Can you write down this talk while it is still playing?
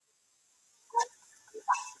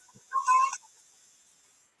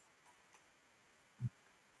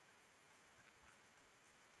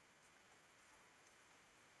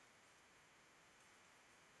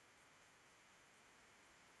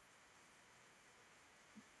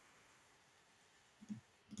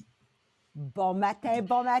Bon matin,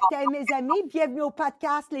 mes amis. Bienvenue au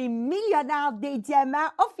podcast Les Millionnaires des Diamants.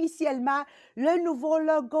 Officiellement, le nouveau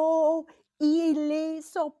logo, il est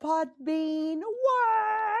sur Podbean.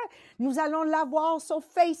 Ouais! Nous allons l'avoir sur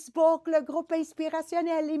Facebook, le groupe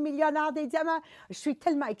inspirationnel Les Millionnaires des Diamants. Je suis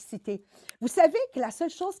tellement excitée. Vous savez que la seule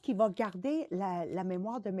chose qui va garder la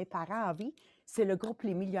mémoire de mes parents en vie, c'est le groupe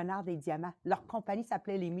Les Millionnaires des Diamants. Leur compagnie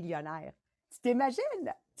s'appelait Les Millionnaires. Tu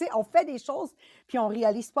t'imagines? Tu sais, on fait des choses, puis on ne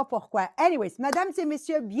réalise pas pourquoi. Anyways, mesdames et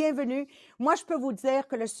messieurs, bienvenue. Moi, je peux vous dire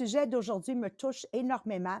que le sujet d'aujourd'hui me touche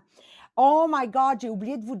énormément. Oh my God, j'ai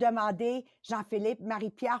oublié de vous demander, Jean-Philippe,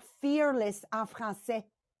 Marie-Pierre, fearless en français.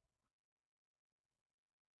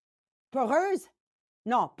 Peureuse?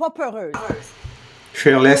 Non, pas peureuse.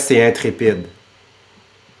 Fearless, c'est intrépide.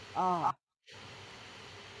 Ah,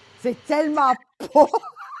 c'est tellement pas...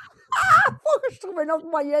 Faut que je trouve un autre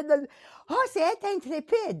moyen de... Ah, c'est être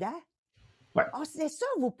intrépide, hein? Ouais. Ah, c'est ça,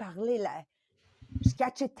 vous parlez, là. Je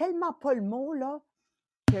catchais tellement pas le mot, là,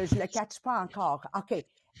 que je le catche pas encore. OK.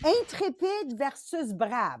 Intrépide versus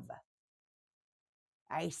brave.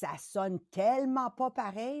 Hey, ça sonne tellement pas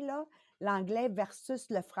pareil, là. L'anglais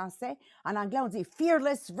versus le français. En anglais, on dit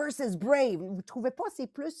fearless versus brave. Vous ne trouvez pas, c'est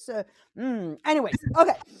plus... Anyways,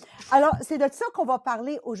 OK. Alors, c'est de ça qu'on va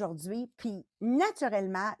parler aujourd'hui. Puis,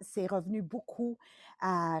 naturellement, c'est revenu beaucoup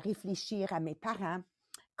à réfléchir à mes parents,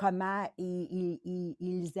 comment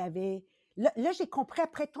ils avaient... Là, j'ai compris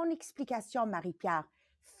après ton explication, Marie-Pierre.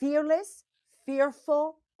 Fearless,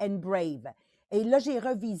 fearful and brave. Et là, j'ai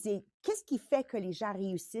revisé. Qu'est-ce qui fait que les gens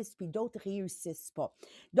réussissent puis d'autres réussissent pas?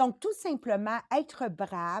 Donc, tout simplement, être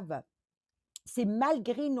brave, c'est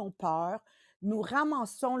malgré nos peurs, nous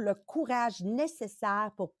ramassons le courage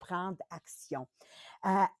nécessaire pour prendre action.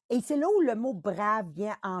 Et c'est là où le mot brave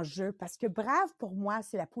vient en jeu, parce que brave, pour moi,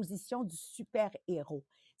 c'est la position du super-héros,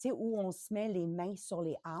 tu sais, où on se met les mains sur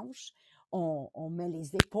les hanches, on met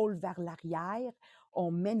les épaules vers l'arrière, on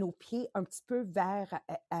met nos pieds un petit peu vers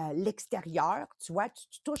l'extérieur, tu vois,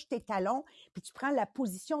 tu touches tes talons, puis tu prends la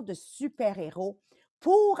position de super-héros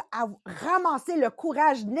pour ramasser le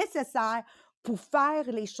courage nécessaire pour faire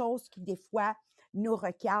les choses qui, des fois, nous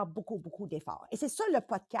requiert beaucoup, beaucoup d'efforts. Et c'est ça le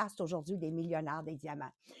podcast aujourd'hui des Millionnaires des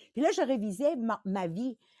Diamants. Puis là, je révisais ma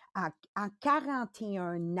vie en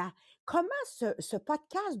 41 ans. Comment ce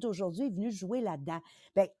podcast d'aujourd'hui est venu jouer là-dedans?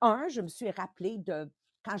 Bien, je me suis rappelé de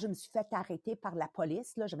quand je me suis fait arrêter par la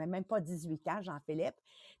police, là, je n'avais même pas 18 ans, Jean-Philippe,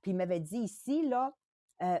 puis il m'avait dit ici, là,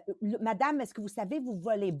 Madame, est-ce que vous savez, vous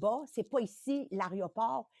volez bas? C'est pas ici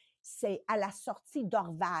l'aéroport, c'est à la sortie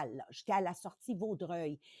d'Orval. Là. J'étais à la sortie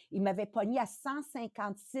Vaudreuil. Il m'avait pogné à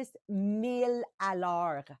 156 000 à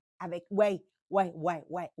l'heure. Avec, ouais.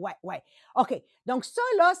 OK. Donc, ça,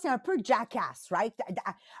 là, c'est un peu jackass, right?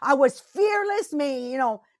 I was fearless, mais,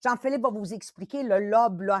 Jean-Philippe va vous expliquer, le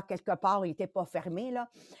lobe, là, quelque part, il n'était pas fermé, là.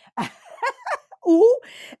 Ou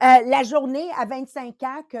la journée à 25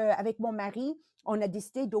 ans qu'avec mon mari, on a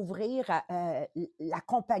décidé d'ouvrir la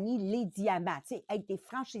compagnie Les Diamants, tu sais, être des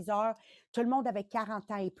franchiseurs, tout le monde avec 40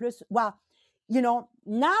 ans et plus. Well, now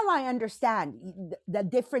I understand the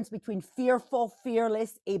difference between fearful,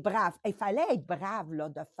 fearless et brave. Il fallait être brave, là,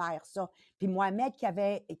 de faire ça. Puis Mohamed,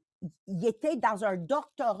 il était dans un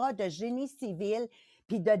doctorat de génie civil,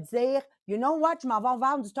 puis de dire, you know what, je m'en vais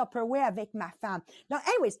vendre du Tupperware avec ma femme. Donc,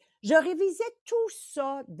 anyways, je révisais tout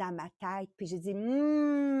ça dans ma tête, puis j'ai dit,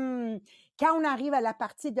 quand on arrive à la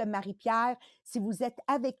partie de Marie-Pierre, si vous êtes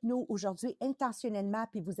avec nous aujourd'hui intentionnellement,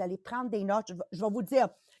 puis vous allez prendre des notes, je vais vous dire,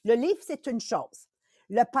 le livre, c'est une chose.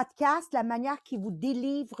 Le podcast, la manière qu'il vous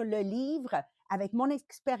délivre le livre, avec mon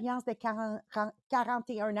expérience de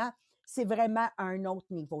 41 ans, c'est vraiment un autre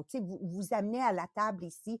niveau. Tu sais, vous amenez à la table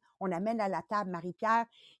ici, on amène à la table Marie-Pierre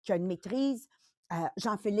qui a une maîtrise,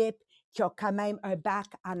 Jean-Philippe qui a quand même un bac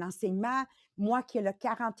en enseignement, moi qui ai le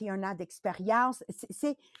 41 ans d'expérience.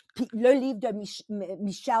 Puis le livre de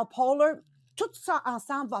Michelle Poller, tout ça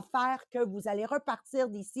ensemble va faire que vous allez repartir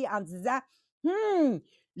d'ici en disant «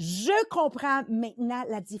 je comprends maintenant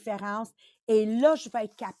la différence et là, je vais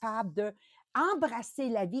être capable de embrasser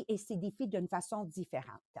la vie et ses défis d'une façon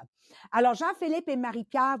différente. » Alors, Jean-Philippe et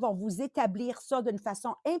Marie-Pierre vont vous établir ça d'une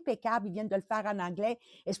façon impeccable. Ils viennent de le faire en anglais.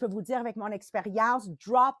 Et je peux vous dire avec mon expérience,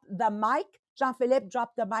 drop the mic. Jean-Philippe, drop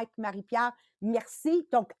the mic. Marie-Pierre, merci.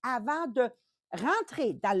 Donc, avant de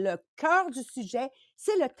rentrer dans le cœur du sujet,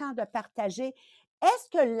 c'est le temps de partager. Est-ce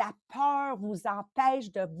que la peur vous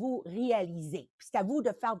empêche de vous réaliser? Puis c'est à vous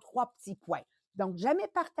de faire 3 petits points. Donc, jamais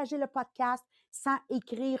partager le podcast sans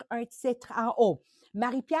écrire un titre en haut.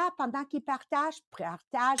 Marie-Pierre, pendant qu'il partage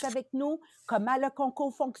avec nous comment le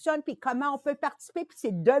concours fonctionne puis comment on peut participer. Puis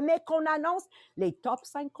c'est demain qu'on annonce les top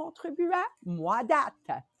 5 contribuants, mois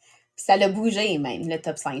date. Ça l'a bougé même, le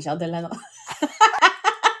top 5. J'ai hâte de l'annoncer.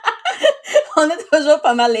 On a toujours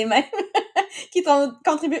pas mal les mêmes qui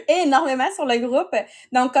contribuent énormément sur le groupe.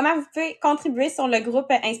 Donc, comment vous pouvez contribuer sur le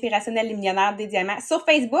groupe inspirationnel Les Millionnaires des Diamants sur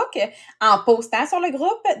Facebook, en postant sur le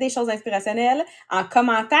groupe des choses inspirationnelles, en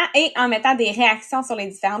commentant et en mettant des réactions sur les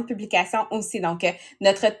différentes publications aussi. Donc,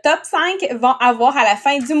 notre top 5 vont avoir à la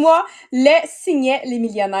fin du mois le signet Les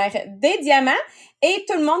Millionnaires des Diamants. Et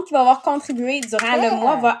tout le monde qui va avoir contribué durant le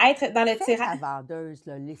mois va être dans le tirage. La vendeuse,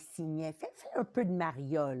 là, les signets. Fais un peu de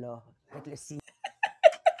Maria, là, avec le signet.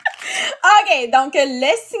 OK, donc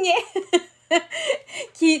le signet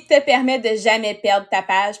qui te permet de jamais perdre ta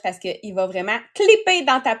page parce qu'il va vraiment clipper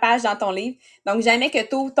dans ta page, dans ton livre. Donc, jamais que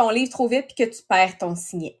tu ouvres ton livre trop vite puis que tu perds ton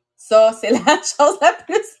signet. Ça, c'est la chose la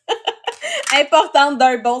plus importante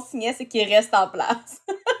d'un bon signet, c'est qu'il reste en place.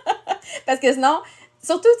 Parce que sinon,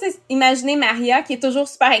 surtout, imaginez Maria qui est toujours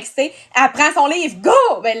super excitée, elle prend son livre,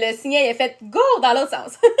 go! Ben, le signet est fait go dans l'autre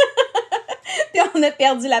sens. Puis on a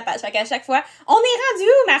perdu la page. Fait qu'à chaque fois, on est rendu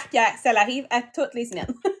où, Marie-Pierre? Ça arrive à toutes les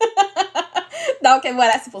semaines. Donc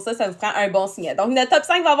voilà, c'est pour ça que ça vous prend un bon signet. Donc notre top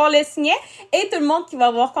 5 va avoir le signet et tout le monde qui va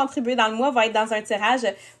avoir contribué dans le mois va être dans un tirage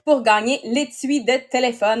pour gagner l'étui de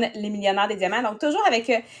téléphone Les Millionnaires des Diamants. Donc toujours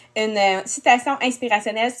avec une citation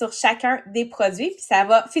inspirationnelle sur chacun des produits, puis ça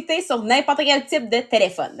va fitter sur n'importe quel type de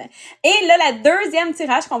téléphone. Et là, la deuxième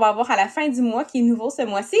tirage qu'on va avoir à la fin du mois, qui est nouveau ce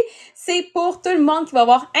mois-ci, c'est pour tout le monde qui va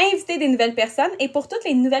avoir invité des nouvelles personnes et pour toutes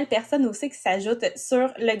les nouvelles personnes aussi qui s'ajoutent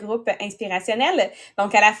sur le groupe inspirationnel.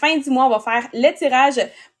 Donc à la fin du mois, on va faire le tirage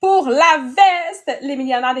pour la veste Les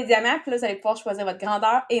Millionnaires des Diamants. Puis là, vous allez pouvoir choisir votre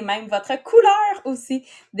grandeur et même votre couleur aussi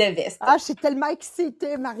de veste. Ah, je suis tellement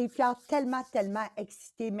excitée, Marie-Pierre, tellement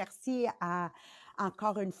excitée. Merci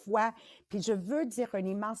encore une fois. Puis je veux dire un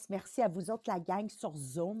immense merci à vous autres, la gang sur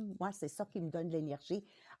Zoom. Moi, c'est ça qui me donne de l'énergie.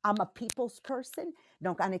 I'm a people's person.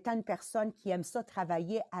 Donc, en étant une personne qui aime ça,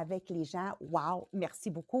 travailler avec les gens, wow, merci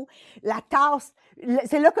beaucoup. La tasse,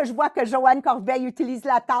 c'est là que je vois que Joanne Corbeil utilise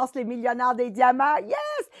la tasse, les millionnaires des diamants.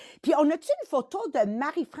 Yes! Puis, on a-tu une photo de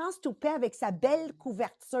Marie-France Toupet avec sa belle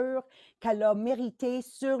couverture qu'elle a méritée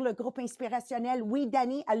sur le groupe inspirationnel? Oui,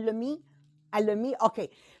 Dani, elle l'a mis? Elle l'a mis? OK.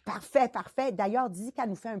 Parfait, parfait. D'ailleurs, dis qu'elle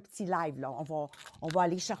nous fait un petit live, là. On va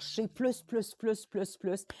aller chercher plus.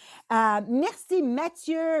 Merci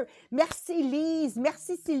Mathieu, merci Lise,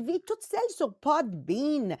 merci Sylvie, toutes celles sur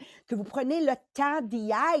Podbean, que vous prenez le temps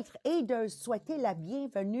d'y être et de souhaiter la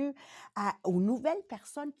bienvenue aux nouvelles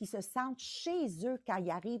personnes qui se sentent chez eux quand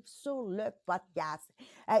ils arrivent sur le podcast.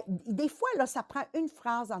 Des fois, là, ça prend une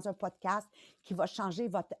phrase dans un podcast qui va changer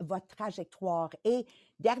votre trajectoire. Et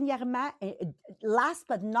dernièrement, last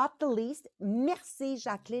but not the least, merci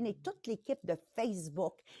Jacqueline et toute l'équipe de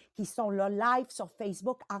Facebook qui sont là live sur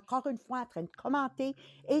Facebook, encore une fois en train de commenter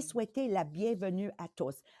et souhaiter la bienvenue à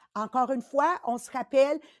tous. Encore une fois, on se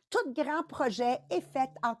rappelle, tout grand projet est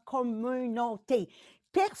fait en communauté.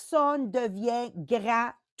 Personne devient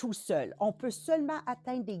grand tout seul. On peut seulement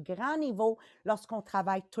atteindre des grands niveaux lorsqu'on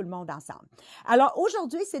travaille tout le monde ensemble. Alors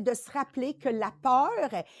aujourd'hui, c'est de se rappeler que la peur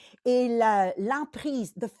et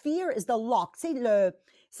l'emprise, the fear is the lock,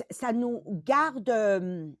 ça nous garde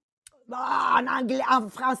en anglais, en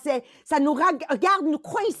français, ça nous garde nous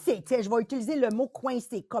coincés. Je vais utiliser le mot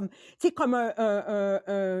coincé comme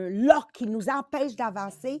un lock qui nous empêche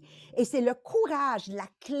d'avancer. Et c'est le courage, la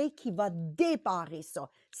clé qui va débarrer ça.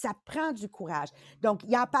 Ça prend du courage. Donc,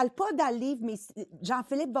 il n'en parle pas dans le livre, mais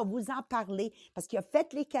Jean-Philippe va vous en parler parce qu'il a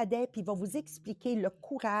fait les cadets, puis il va vous expliquer le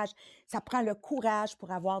courage. Ça prend le courage pour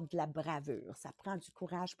avoir de la bravure. Ça prend du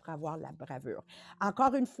courage pour avoir de la bravure.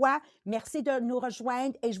 Encore une fois, merci de nous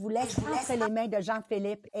rejoindre et je vous laisse entre les mains de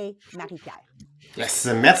Jean-Philippe et Marie-Pierre. Yes.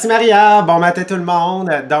 Merci Maria, bon matin tout le monde.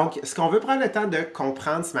 Donc, ce qu'on veut prendre le temps de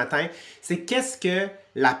comprendre ce matin, c'est qu'est-ce que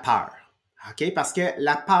la peur? OK? Parce que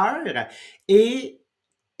la peur est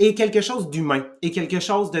quelque chose d'humain, est quelque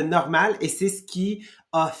chose de normal et c'est ce qui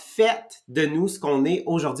a fait de nous ce qu'on est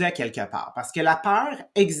aujourd'hui à quelque part. Parce que la peur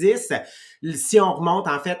existe si on remonte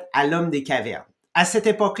en fait à l'homme des cavernes. À cette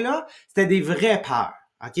époque-là, c'était des vraies peurs.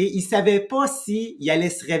 OK? Il savait pas s'il allait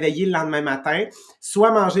se réveiller le lendemain matin,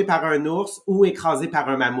 soit mangé par un ours ou écrasé par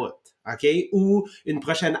un mammouth. OK? Ou une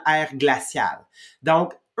prochaine ère glaciale.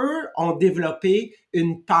 Donc, eux ont développé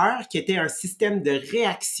une peur qui était un système de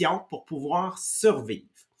réaction pour pouvoir survivre.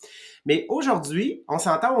 Mais aujourd'hui, on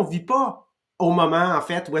s'entend, on vit pas au moment, en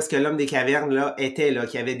fait, où est-ce que l'homme des cavernes, là, était, là,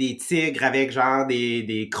 qu'il y avait des tigres avec, genre,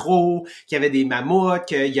 des crocs, qu'il y avait des mammouths,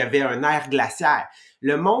 qu'il y avait un air glaciaire.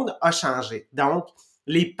 Le monde a changé. Donc,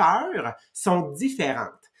 les peurs sont différentes.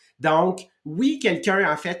 Donc, oui,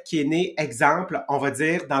 quelqu'un, en fait, qui est né, exemple, on va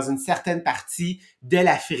dire, dans une certaine partie de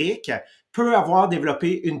l'Afrique, peut avoir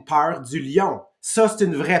développé une peur du lion. Ça, c'est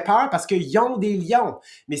une vraie peur parce qu'ils ont des lions.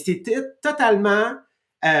 Mais c'est totalement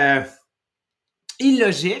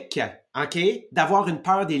illogique, OK, d'avoir une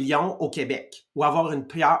peur des lions au Québec ou avoir une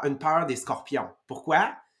peur des scorpions.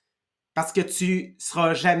 Pourquoi? Parce que tu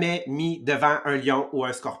seras jamais mis devant un lion ou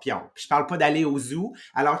un scorpion. Puis je parle pas d'aller au zoo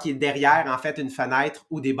alors qu'il est derrière, en fait, une fenêtre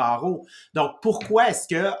ou des barreaux. Donc, pourquoi est-ce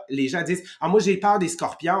que les gens disent « Ah, moi, j'ai peur des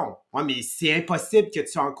scorpions. » Ouais, mais c'est impossible que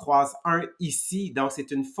tu en croises un ici. Donc, c'est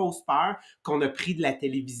une fausse peur qu'on a pris de la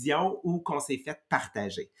télévision ou qu'on s'est fait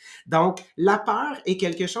partager. Donc, la peur est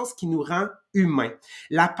quelque chose qui nous rend humains.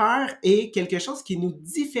 La peur est quelque chose qui nous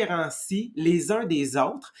différencie les uns des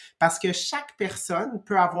autres parce que chaque personne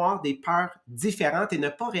peut avoir des peurs différentes et ne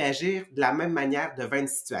pas réagir de la même manière devant une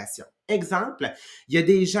situation. Exemple, il y a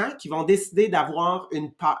des gens qui vont décider d'avoir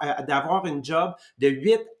une job de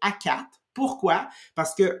 8 à 4. Pourquoi?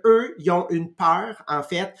 Parce que eux, ils ont une peur, en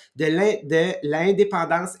fait, de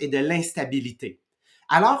l'indépendance et de l'instabilité.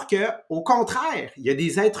 Alors que, au contraire, il y a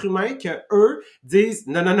des êtres humains que eux disent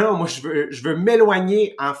non, non, non, moi je veux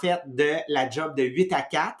m'éloigner en fait de la job de 8 à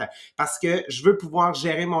 4 parce que je veux pouvoir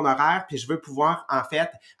gérer mon horaire puis je veux pouvoir en fait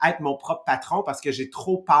être mon propre patron parce que j'ai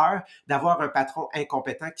trop peur d'avoir un patron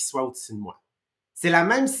incompétent qui soit au-dessus de moi. C'est la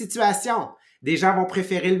même situation. Des gens vont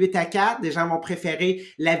préférer le 8 à 4, des gens vont préférer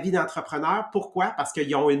la vie d'entrepreneur. Pourquoi? Parce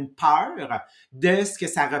qu'ils ont une peur de ce que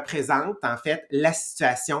ça représente, en fait, la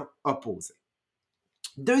situation opposée.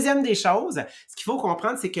 Deuxième des choses, ce qu'il faut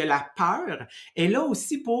comprendre, c'est que la peur est là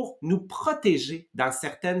aussi pour nous protéger dans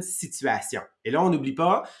certaines situations. Et là, on n'oublie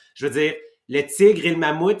pas, je veux dire, le tigre et le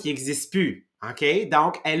mammouth, ils n'existent plus. OK?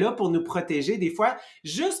 Donc, elle est là pour nous protéger des fois,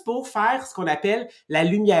 juste pour faire ce qu'on appelle la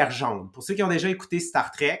lumière jaune. Pour ceux qui ont déjà écouté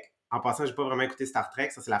Star Trek, en passant, j'ai pas vraiment écouté Star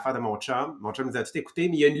Trek, ça c'est l'affaire de mon chum. Mon chum nous a tout écouté,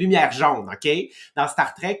 mais il y a une lumière jaune, OK? Dans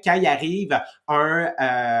Star Trek, quand il arrive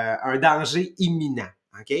un danger imminent.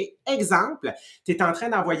 OK? Exemple, tu es en train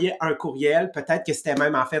d'envoyer un courriel, peut-être que c'était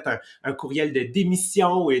même en fait un courriel de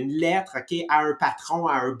démission ou une lettre, OK, à un patron,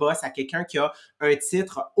 à un boss, à quelqu'un qui a un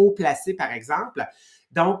titre haut placé, par exemple.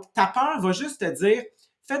 Donc, ta peur va juste te dire,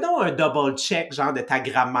 fais donc un double check, genre de ta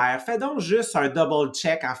grammaire. Fais donc juste un double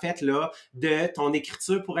check, en fait, là, de ton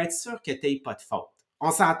écriture pour être sûr que tu n'aies pas de faute.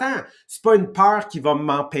 On s'entend, c'est pas une peur qui va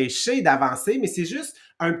m'empêcher d'avancer, mais c'est juste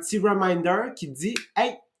un petit reminder qui te dit,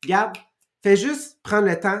 hey, regarde, fais juste prendre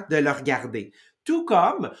le temps de le regarder. Tout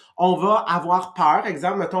comme on va avoir peur,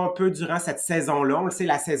 exemple, mettons un peu durant cette saison-là, on le sait,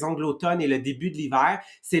 la saison de l'automne et le début de l'hiver,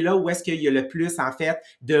 c'est là où est-ce qu'il y a le plus, en fait,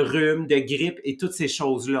 de rhume, de grippe et toutes ces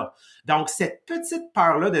choses-là. Donc, cette petite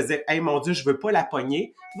peur-là de dire « Hey, mon Dieu, je veux pas la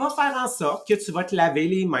pogner », va faire en sorte que tu vas te laver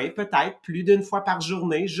les mains peut-être plus d'une fois par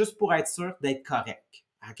journée juste pour être sûr d'être correct.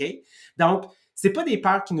 OK? Donc, c'est pas des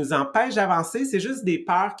peurs qui nous empêchent d'avancer, c'est juste des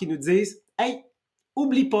peurs qui nous disent « Hey,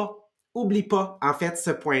 oublie pas, en fait, ce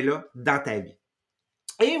point-là dans ta vie. »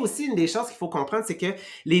 Et aussi, une des choses qu'il faut comprendre, c'est que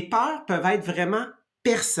les peurs peuvent être vraiment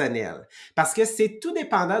personnelles parce que c'est tout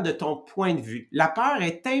dépendant de ton point de vue. La peur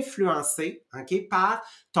est influencée, OK, par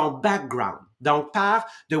ton background, donc par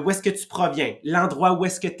de où est-ce que tu proviens, l'endroit où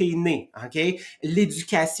est-ce que tu es né, OK,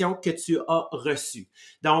 l'éducation que tu as reçue.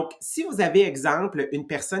 Donc, si vous avez, exemple, une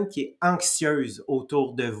personne qui est anxieuse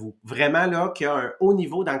autour de vous, vraiment là, qui a un haut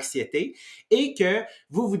niveau d'anxiété et que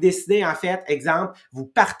vous décidez, en fait, exemple, vous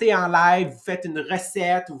partez en live, vous faites une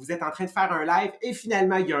recette ou vous êtes en train de faire un live et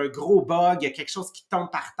finalement, il y a un gros bug, il y a quelque chose qui tombe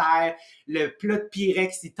par terre, le plat de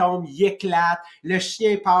Pyrex, il tombe, il éclate, le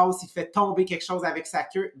chien passe, il fait tomber quelque chose avec sa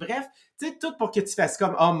queue. Bref, tu sais, tout pour que tu fasses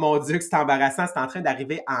comme « Oh mon Dieu, que c'est embarrassant, c'est en train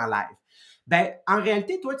d'arriver en live. » Ben, en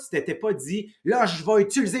réalité, toi, tu t'étais pas dit « Là, je vais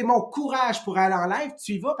utiliser mon courage pour aller en live. »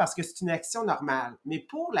 Tu y vas parce que c'est une action normale. Mais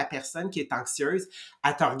pour la personne qui est anxieuse,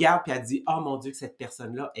 elle te regarde et elle dit « Oh mon Dieu, que cette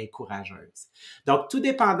personne-là est courageuse. » Donc, tout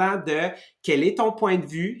dépendant de quel est ton point de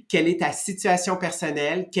vue, quelle est ta situation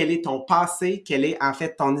personnelle, quel est ton passé, quelle est en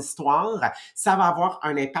fait ton histoire, ça va avoir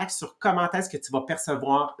un impact sur comment est-ce que tu vas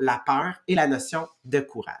percevoir la peur et la notion de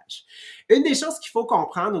courage. Une des choses qu'il faut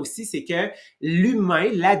comprendre aussi, c'est que l'humain,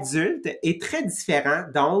 l'adulte, est très différent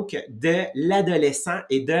donc de l'adolescent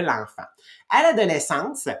et de l'enfant. À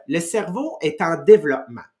l'adolescence, le cerveau est en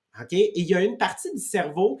développement. OK? Et il y a une partie du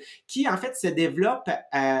cerveau qui, en fait, se développe,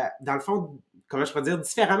 dans le fond, comment je pourrais dire,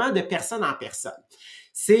 différemment de personne en personne.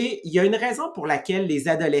 il y a une raison pour laquelle les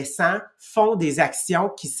adolescents font des actions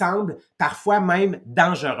qui semblent parfois même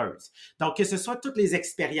dangereuses. Donc, que ce soit toutes les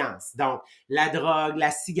expériences, donc la drogue,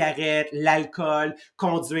 la cigarette, l'alcool,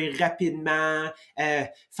 conduire rapidement,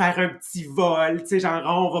 faire un petit vol, tu sais, genre,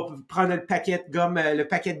 on va prendre le paquet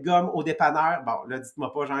de gomme au dépanneur. Bon, là,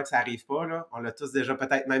 dites-moi pas, genre, que ça arrive pas, là. On l'a tous déjà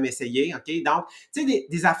peut-être même essayé, OK? Donc, tu sais,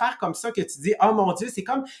 des affaires comme ça que tu dis, oh mon Dieu, c'est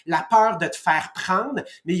comme la peur de te faire prendre,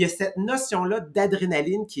 mais il y a cette notion-là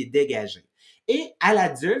d'adrénaline qui est dégagée. Et à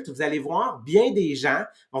l'adulte, vous allez voir, bien des gens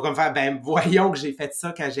vont comme faire, ben voyons que j'ai fait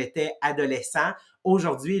ça quand j'étais adolescent.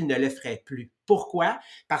 Aujourd'hui, ils ne le feraient plus. Pourquoi?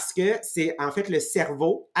 Parce que c'est en fait le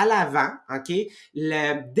cerveau à l'avant, OK?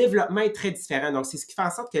 Le développement est très différent. Donc, c'est ce qui fait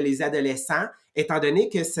en sorte que les adolescents, étant donné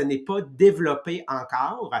que ce n'est pas développé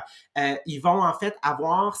encore, ils vont en fait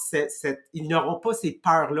avoir ils n'auront pas ces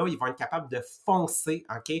peurs-là, ils vont être capables de foncer,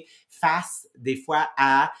 OK? Face des fois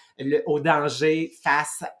au danger,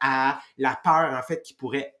 face à la peur en fait qui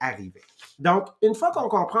pourrait arriver. Donc, une fois qu'on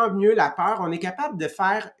comprend mieux la peur, on est capable de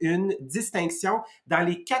faire une distinction dans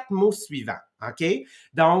les 4 mots suivants, OK?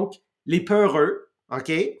 Donc, les peureux,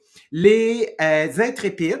 OK? Les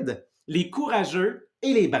intrépides, les courageux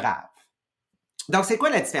et les braves. Donc, c'est quoi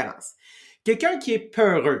la différence? Quelqu'un qui est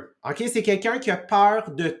peureux, OK? C'est quelqu'un qui a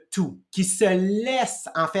peur de tout, qui se laisse,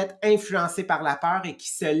 en fait, influencer par la peur et qui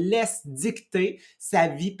se laisse dicter sa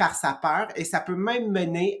vie par sa peur et ça peut même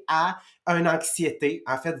mener à une anxiété,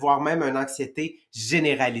 en fait, voire même une anxiété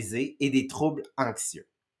généralisée et des troubles anxieux.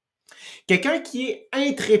 Quelqu'un qui est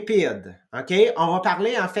intrépide, OK? On va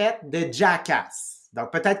parler, en fait, de jackass.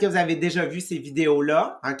 Donc, peut-être que vous avez déjà vu ces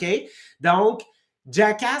vidéos-là, OK? Donc,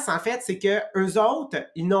 jackass, en fait, c'est que eux autres,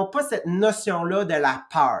 ils n'ont pas cette notion-là de la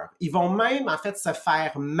peur. Ils vont même, en fait, se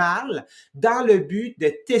faire mal dans le but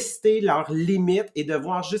de tester leurs limites et de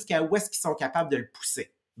voir jusqu'à où est-ce qu'ils sont capables de le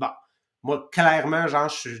pousser. Bon. Moi, clairement, genre,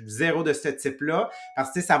 je suis zéro de ce type-là,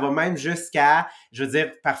 parce que ça va même jusqu'à, je veux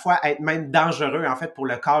dire, parfois être même dangereux, en fait, pour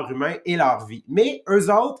le corps humain et leur vie. Mais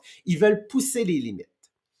eux autres, ils veulent pousser les limites.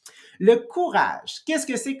 Le courage. Qu'est-ce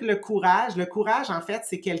que c'est que le courage? Le courage, en fait,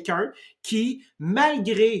 c'est quelqu'un qui,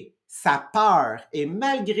 malgré sa peur et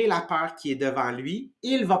malgré la peur qui est devant lui,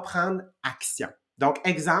 il va prendre action. Donc,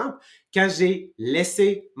 exemple, quand j'ai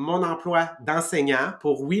laissé mon emploi d'enseignant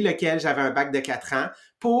pour, oui, lequel j'avais un bac de 4 ans,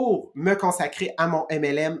 pour me consacrer à mon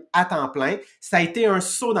MLM à temps plein, ça a été un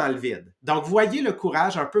saut dans le vide. Donc, voyez le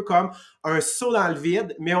courage un peu comme un saut dans le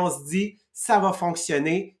vide, mais on se dit, ça va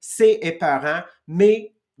fonctionner, c'est épeurant,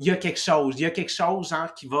 mais il y a quelque chose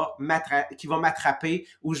genre qui va m'attraper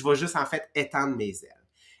ou je vais juste en fait étendre mes ailes.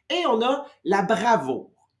 Et on a la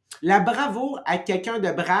bravoure. La bravoure, être quelqu'un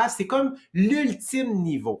de brave, c'est comme l'ultime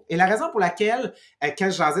niveau. Et la raison pour laquelle, quand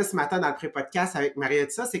je jasais ce matin dans le pré-podcast avec Maria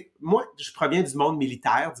de ça, c'est que moi, je proviens du monde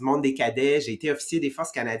militaire, du monde des cadets, j'ai été officier des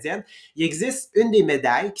forces canadiennes. Il existe une des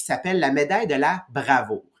médailles qui s'appelle la médaille de la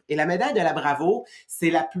bravoure. Et la médaille de la bravoure,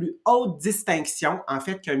 c'est la plus haute distinction, en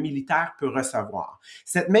fait, qu'un militaire peut recevoir.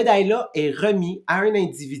 Cette médaille-là est remise à un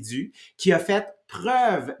individu qui a fait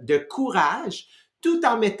preuve de courage tout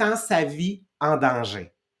en mettant sa vie en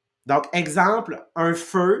danger. Donc, exemple, un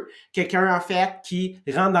feu, quelqu'un, en fait, qui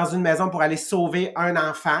rentre dans une maison pour aller sauver un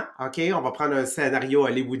enfant, OK? On va prendre un scénario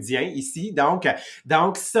hollywoodien ici. Donc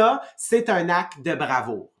ça, c'est un acte de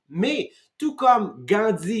bravoure. Mais, tout comme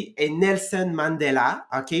Gandhi et Nelson Mandela,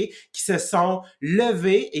 OK, qui se sont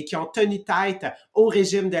levés et qui ont tenu tête au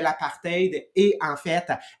régime de l'apartheid et, en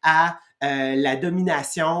fait, à la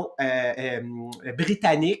domination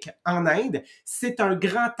britannique en Inde, c'est un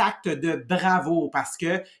grand acte de bravoure parce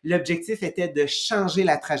que l'objectif était de changer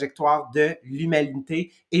la trajectoire de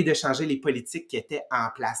l'humanité et de changer les politiques qui étaient en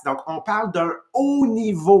place. Donc, on parle d'un haut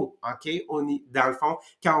niveau, OK, dans le fond,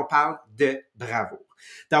 quand on parle de bravoure.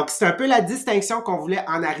 Donc, c'est un peu la distinction qu'on voulait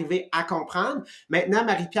en arriver à comprendre. Maintenant,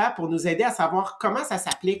 Marie-Pierre, pour nous aider à savoir comment ça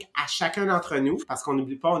s'applique à chacun d'entre nous, parce qu'on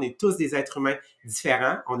n'oublie pas, on est tous des êtres humains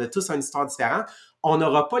différents, on a tous une histoire différente, on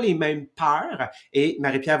n'aura pas les mêmes peurs et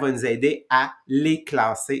Marie-Pierre va nous aider à les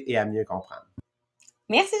classer et à mieux comprendre.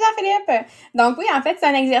 Merci Jean-Philippe. Donc oui, en fait, c'est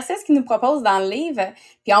un exercice qu'il nous propose dans le livre.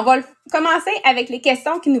 Puis on va commencer avec les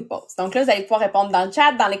questions qu'il nous pose. Donc là, vous allez pouvoir répondre dans le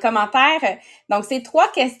chat, dans les commentaires. Donc c'est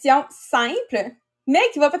 3 questions simples, mais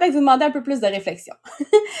qui vont peut-être vous demander un peu plus de réflexion.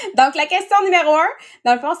 Donc la question numéro 1,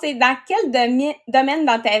 dans le fond, c'est dans quel domaine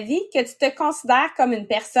dans ta vie que tu te considères comme une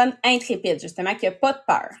personne intrépide, justement, qui n'a pas de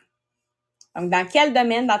peur? Donc dans quel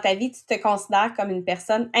domaine dans ta vie tu te considères comme une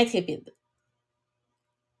personne intrépide?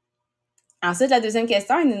 Ensuite, la deuxième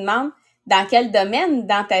question, il nous demande dans quel domaine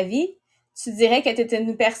dans ta vie tu dirais que tu es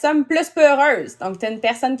une personne plus peureuse, donc tu es une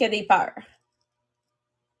personne qui a des peurs.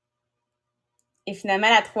 Et finalement,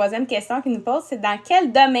 la troisième question qu'il nous pose, c'est dans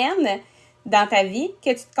quel domaine dans ta vie que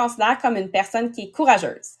tu te considères comme une personne qui est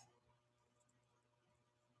courageuse?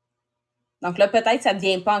 Donc là, peut-être ça ne te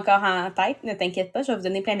vient pas encore en tête. Ne t'inquiète pas, je vais vous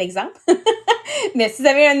donner plein d'exemples. Mais si vous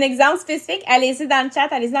avez un exemple spécifique, allez-y dans le chat,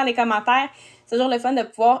 allez-y dans les commentaires. C'est toujours le fun de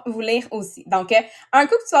pouvoir vous lire aussi. Donc, un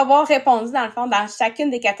coup que tu vas avoir répondu, dans le fond, dans chacune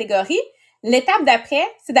des catégories, l'étape d'après,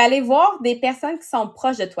 c'est d'aller voir des personnes qui sont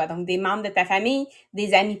proches de toi, donc des membres de ta famille,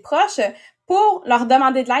 des amis proches, pour leur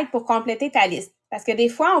demander de l'aide pour compléter ta liste. Parce que des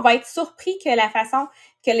fois, on va être surpris que la façon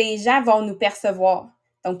que les gens vont nous percevoir.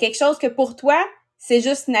 Donc, quelque chose que pour toi, c'est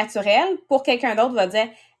juste naturel, pour quelqu'un d'autre va dire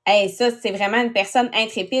 « Hey, ça, c'est vraiment une personne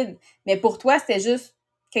intrépide. » Mais pour toi, c'était juste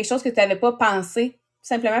quelque chose que tu n'avais pas pensé, tout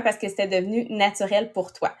simplement parce que c'était devenu naturel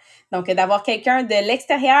pour toi. Donc, d'avoir quelqu'un de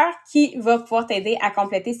l'extérieur qui va pouvoir t'aider à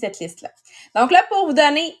compléter cette liste-là. Donc là, pour vous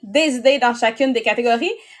donner des idées dans chacune des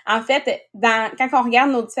catégories, en fait, quand on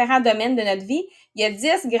regarde nos différents domaines de notre vie, il y a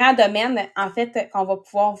 10 grands domaines, en fait, qu'on va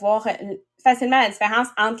pouvoir voir facilement la différence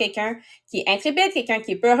entre quelqu'un qui est intrépide, quelqu'un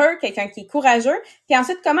qui est peureux, quelqu'un qui est courageux, puis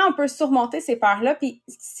ensuite, comment on peut surmonter ces peurs-là, puis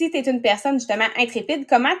si tu es une personne, justement, intrépide,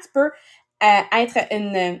 comment tu peux être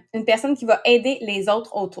une personne qui va aider les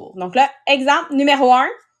autres autour. Donc là, exemple numéro 1,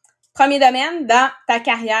 premier domaine dans ta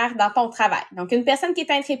carrière, dans ton travail. Donc, une personne qui est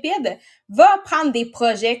intrépide va prendre des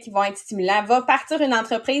projets qui vont être stimulants, va partir une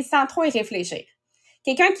entreprise sans trop y réfléchir.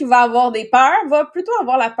 Quelqu'un qui va avoir des peurs va plutôt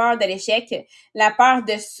avoir la peur de l'échec, la peur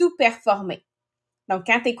de sous-performer. Donc,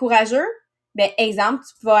 quand tu es courageux, ben exemple,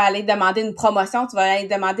 tu vas aller demander une promotion, tu vas aller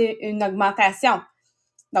demander une augmentation.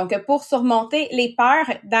 Donc, pour surmonter les peurs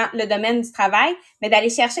dans le domaine du travail, mais d'aller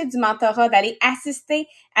chercher du mentorat, d'aller assister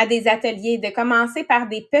à des ateliers, de commencer par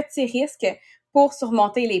des petits risques pour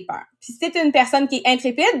surmonter les peurs. Puis, si tu es une personne qui est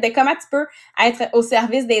intrépide, ben comment tu peux être au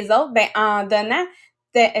service des autres? Ben en donnant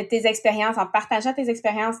tes expériences, en partageant tes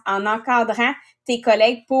expériences, en encadrant tes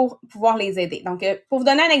collègues pour pouvoir les aider. Donc, pour vous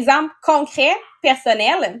donner un exemple concret,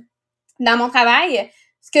 personnel, dans mon travail,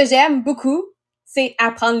 ce que j'aime beaucoup, c'est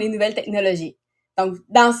apprendre les nouvelles technologies. Donc,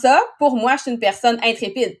 dans ça, pour moi, je suis une personne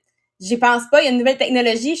intrépide. J'y pense pas, il y a une nouvelle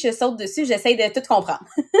technologie, je saute dessus, j'essaie de tout comprendre.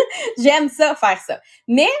 J'aime ça, faire ça.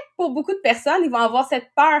 Mais pour beaucoup de personnes, ils vont avoir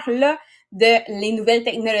cette peur-là de les nouvelles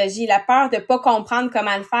technologies, la peur de pas comprendre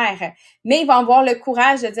comment le faire. Mais ils vont avoir le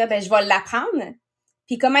courage de dire, ben je vais l'apprendre.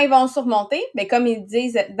 Puis comment ils vont surmonter? Ben comme ils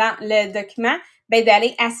disent dans le document, ben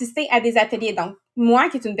d'aller assister à des ateliers. Donc, moi,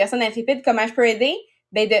 qui est une personne intrépide, comment je peux aider?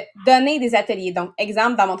 Ben de donner des ateliers. Donc,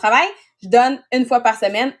 exemple, dans mon travail, je donne une fois par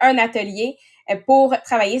semaine un atelier pour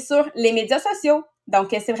travailler sur les médias sociaux. Donc,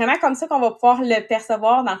 c'est vraiment comme ça qu'on va pouvoir le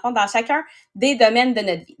percevoir, dans le fond, dans chacun des domaines de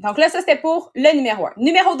notre vie. Donc là, ça, c'était pour le numéro 1.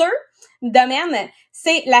 Numéro 2, domaine,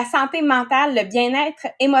 c'est la santé mentale, le bien-être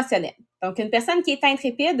émotionnel. Donc, une personne qui est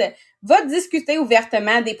intrépide va discuter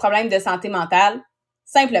ouvertement des problèmes de santé mentale,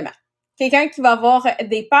 simplement. Quelqu'un qui va avoir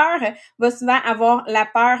des peurs va souvent avoir la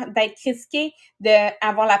peur d'être critiqué,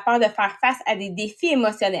 avoir la peur de faire face à des défis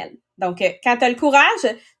émotionnels. Donc, quand tu as le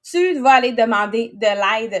courage, tu vas aller demander de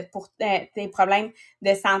l'aide pour tes problèmes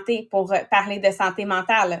de santé, pour parler de santé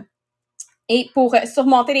mentale. Et pour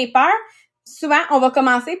surmonter les peurs, souvent, on va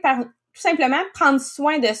commencer par tout simplement prendre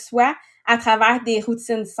soin de soi à travers des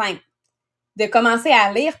routines simples. De commencer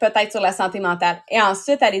à lire peut-être sur la santé mentale et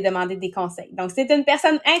ensuite aller demander des conseils. Donc, si tu es une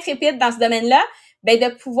personne intrépide dans ce domaine-là, ben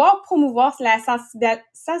de pouvoir promouvoir la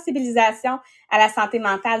sensibilisation à la santé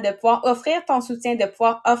mentale, de pouvoir offrir ton soutien, de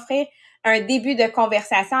pouvoir offrir un début de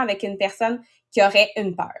conversation avec une personne qui aurait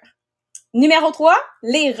une peur. Numéro 3,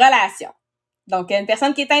 les relations. Donc, une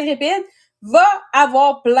personne qui est intrépide va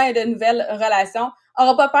avoir plein de nouvelles relations,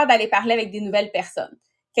 n'aura pas peur d'aller parler avec des nouvelles personnes.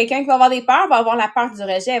 Quelqu'un qui va avoir des peurs va avoir la peur du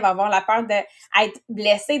rejet, va avoir la peur d'être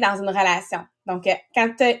blessé dans une relation. Donc, quand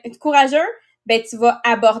tu es courageux, ben tu vas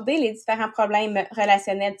aborder les différents problèmes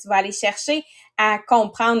relationnels. Tu vas aller chercher à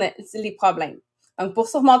comprendre les problèmes. Donc, pour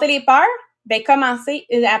surmonter les peurs, ben commencer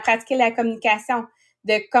à pratiquer la communication,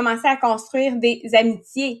 de commencer à construire des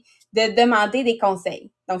amitiés, de demander des conseils.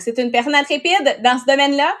 Donc, si tu es une personne intrépide dans ce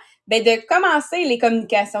domaine-là, ben de commencer les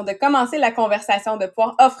communications, de commencer la conversation, de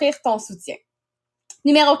pouvoir offrir ton soutien.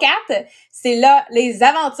 Numéro 4, c'est là les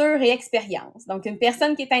aventures et expériences. Donc, une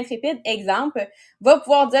personne qui est intrépide, exemple, va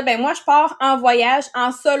pouvoir dire, ben moi, je pars en voyage,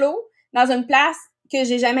 en solo, dans une place que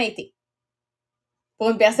j'ai jamais été. Pour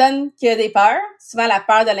une personne qui a des peurs, souvent la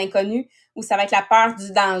peur de l'inconnu ou ça va être la peur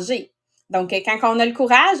du danger. Donc, quand on a le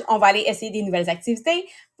courage, on va aller essayer des nouvelles activités,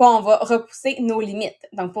 puis on va repousser nos limites.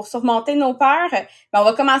 Donc, pour surmonter nos peurs, ben, on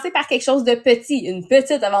va commencer par quelque chose de petit, une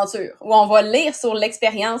petite aventure, où on va lire sur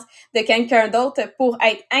l'expérience de quelqu'un d'autre pour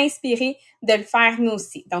être inspiré de le faire nous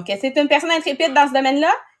aussi. Donc, si tu es une personne intrépide dans ce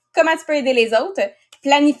domaine-là, comment tu peux aider les autres?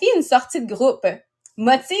 planifie une sortie de groupe.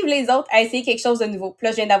 Motive les autres à essayer quelque chose de nouveau. Puis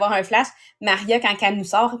là, je viens d'avoir un flash. Maria, quand elle nous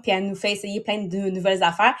sort puis elle nous fait essayer plein de nouvelles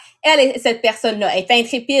affaires, cette personne-là, est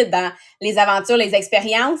intrépide dans les aventures, les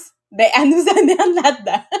expériences, ben elle nous amène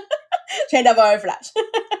là-dedans. Je viens d'avoir un flash.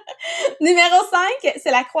 Numéro 5,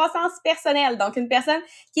 c'est la croissance personnelle. Donc, une personne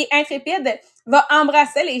qui est intrépide va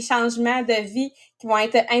embrasser les changements de vie qui vont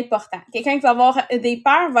être importants. Quelqu'un qui va avoir des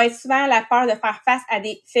peurs va être souvent la peur de faire face à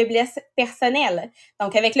des faiblesses personnelles.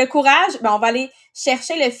 Donc, avec le courage, on va aller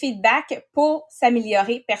chercher le feedback pour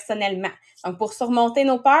s'améliorer personnellement. Donc, pour surmonter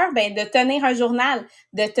nos peurs, de tenir un journal,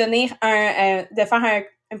 de faire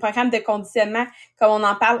un programme de conditionnement, comme on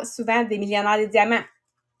en parle souvent des millionnaires des diamants.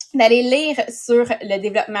 D'aller lire sur le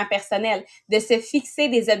développement personnel, de se fixer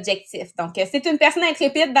des objectifs. Donc, si tu es une personne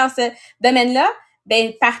intrépide dans ce domaine-là,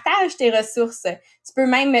 partage tes ressources. Tu peux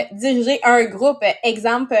même diriger un groupe,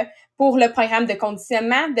 exemple, pour le programme de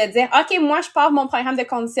conditionnement, de dire, OK, moi, je pars mon programme de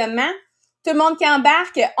conditionnement, tout le monde qui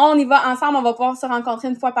embarque, on y va ensemble, on va pouvoir se rencontrer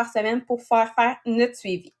une fois par semaine pour faire notre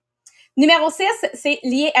suivi. Numéro 6, c'est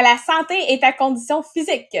lié à la santé et ta condition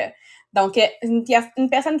physique. Donc, une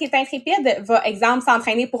personne qui est intrépide va, exemple,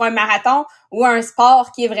 s'entraîner pour un marathon ou un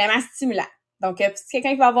sport qui est vraiment stimulant. Donc, si quelqu'un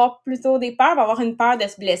qui va avoir plutôt des peurs, va avoir une peur de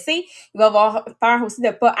se blesser, il va avoir peur aussi de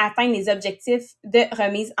ne pas atteindre les objectifs de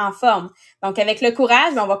remise en forme. Donc, avec le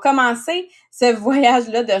courage, on va commencer ce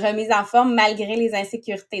voyage-là de remise en forme malgré les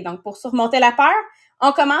insécurités. Donc, pour surmonter la peur,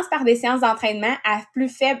 on commence par des séances d'entraînement à plus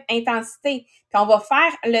faible intensité. Puis, on va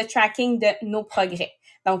faire le tracking de nos progrès.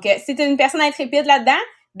 Donc, si tu es une personne intrépide là-dedans,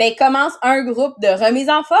 commence un groupe de remise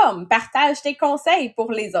en forme. Partage tes conseils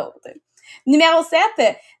pour les autres. Numéro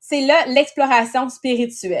 7, c'est là l'exploration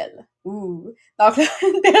spirituelle. Donc là,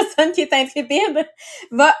 une personne qui est intrépide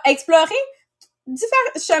va explorer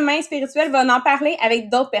différents chemins spirituels, va en parler avec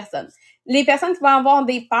d'autres personnes. Les personnes qui vont avoir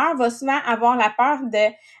des peurs vont souvent avoir la peur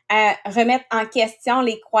de remettre en question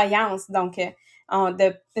les croyances. Donc,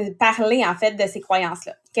 de parler en fait de ces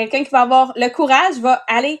croyances-là. Quelqu'un qui va avoir le courage va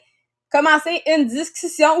aller commencer une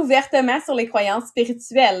discussion ouvertement sur les croyances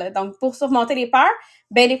spirituelles. Donc, pour surmonter les peurs,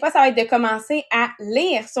 des fois, ça va être de commencer à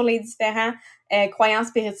lire sur les différents croyances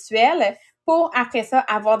spirituelles pour, après ça,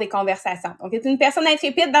 avoir des conversations. Donc, être une personne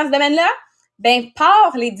intrépide dans ce domaine-là,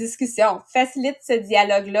 part les discussions, facilite ce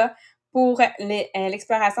dialogue-là pour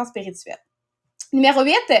l'exploration spirituelle. Numéro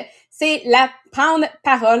 8, c'est prendre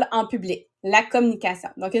parole en public, la communication.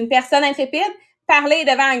 Donc, une personne intrépide, parler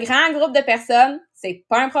devant un grand groupe de personnes, c'est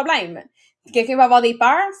pas un problème. Si quelqu'un va avoir des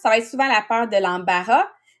peurs, ça va être souvent la peur de l'embarras,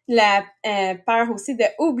 la peur aussi de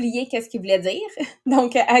oublier qu'est-ce qu'il voulait dire.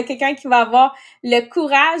 Donc, quelqu'un qui va avoir le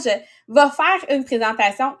courage va faire une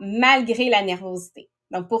présentation malgré la nervosité.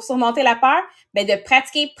 Donc, pour surmonter la peur, de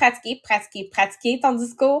pratiquer ton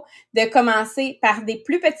discours, de commencer par des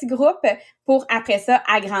plus petits groupes pour, après ça,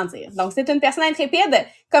 agrandir. Donc, si tu es une personne intrépide,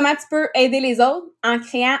 comment tu peux aider les autres en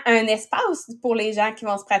créant un espace pour les gens qui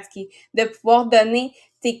vont se pratiquer, de pouvoir donner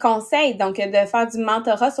tes conseils, donc de faire du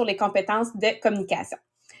mentorat sur les compétences de communication.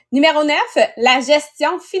 Numéro 9, la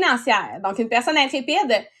gestion financière. Donc, une personne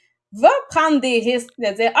intrépide va prendre des risques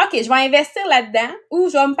de dire, OK, je vais investir là-dedans ou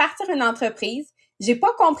je vais me partir une entreprise. J'ai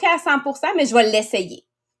pas compris à 100%, mais je vais l'essayer.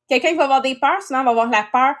 Quelqu'un qui va avoir des peurs, souvent va avoir la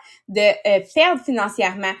peur de perdre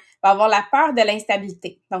financièrement, va avoir la peur de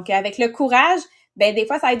l'instabilité. Donc, avec le courage, des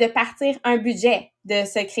fois, ça va être de partir un budget, de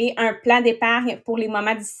se créer un plan d'épargne pour les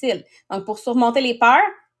moments difficiles. Donc, pour surmonter les peurs,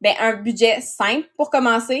 un budget simple pour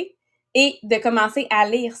commencer et de commencer à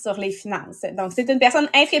lire sur les finances. Donc, si c'est une personne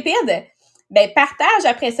intrépide, partage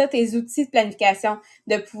après ça tes outils de planification,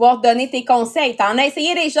 de pouvoir donner tes conseils. T'en as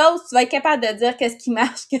essayé des choses, tu vas être capable de dire qu'est-ce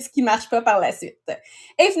qui marche pas par la suite.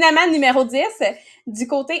 Et finalement, numéro 10, du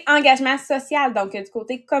côté engagement social, donc du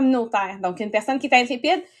côté communautaire. Donc, une personne qui est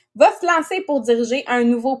intrépide va se lancer pour diriger un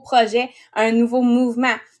nouveau projet, un nouveau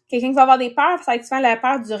mouvement. Quelqu'un qui va avoir des peurs, ça va être souvent la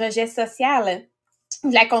peur du rejet social,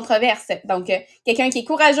 de la controverse. Donc, quelqu'un qui est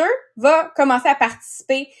courageux va commencer à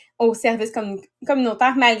participer au service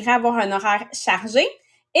communautaire malgré avoir un horaire chargé.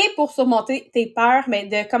 Et pour surmonter tes peurs,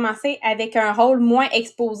 de commencer avec un rôle moins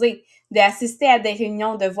exposé, d'assister à des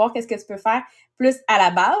réunions, de voir qu'est-ce que tu peux faire plus à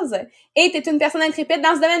la base. Et tu es une personne intrépide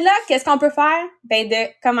dans ce domaine-là, qu'est-ce qu'on peut faire?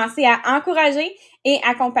 De commencer à encourager et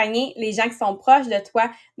accompagner les gens qui sont proches de toi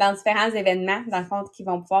dans différents événements, dans le fond, qui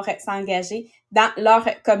vont pouvoir s'engager dans leur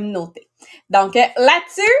communauté. Donc,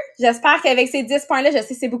 là-dessus, j'espère qu'avec ces 10 points-là, je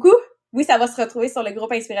sais c'est beaucoup. Oui, ça va se retrouver sur le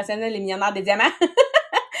groupe inspirationnel Les Millionnaires des Diamants.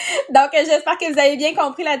 Donc, j'espère que vous avez bien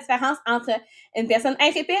compris la différence entre une personne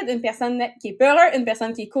intrépide, une personne qui est peureuse, une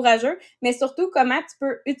personne qui est courageuse, mais surtout comment tu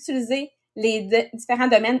peux utiliser les différents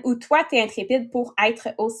domaines où toi, tu es intrépide pour être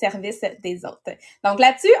au service des autres. Donc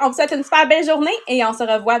là-dessus, on vous souhaite une super belle journée et on se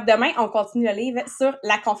revoit demain. On continue le livre sur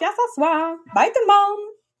la confiance en soi. Bye tout le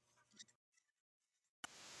monde!